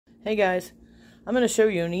Hey guys, I'm going to show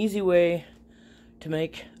you an easy way to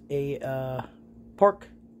make a pork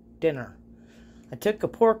dinner. I took a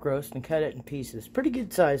pork roast and cut it in pieces, pretty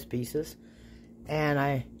good sized pieces, and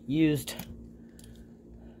I used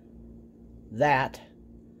that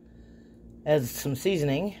as some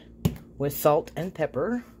seasoning with salt and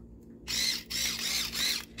pepper.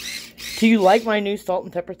 Do you like my new salt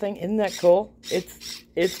and pepper thing? Isn't that cool?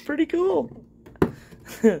 It's pretty cool.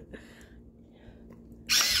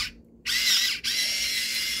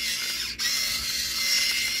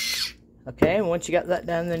 Okay, and once you got that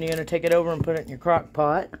done, then you're going to take it over and put it in your crock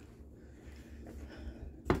pot.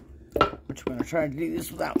 Which we're going to try to do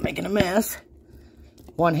this without making a mess.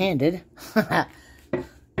 One-handed.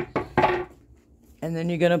 And then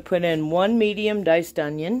you're going to put in 1 medium diced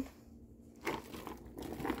onion.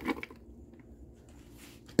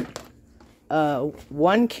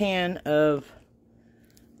 1 can of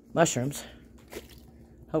mushrooms.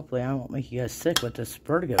 Hopefully I won't make you guys sick with this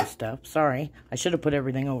vertigo stuff. Sorry. I should have put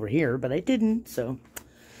everything over here, but I didn't, so.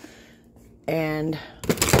 And,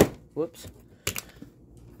 whoops.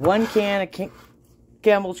 1 can of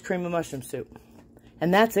Campbell's Cream of Mushroom Soup.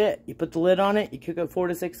 And that's it. You put the lid on it, you cook it 4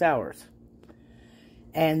 to 6 hours.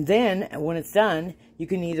 And then, when it's done, you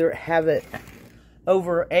can either have it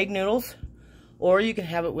over egg noodles, or you can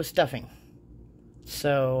have it with stuffing.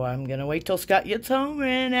 So, I'm going to wait till Scott gets home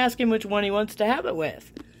and ask him which one he wants to have it with.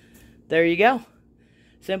 There you go.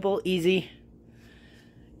 Simple, easy.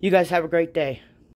 You guys have a great day.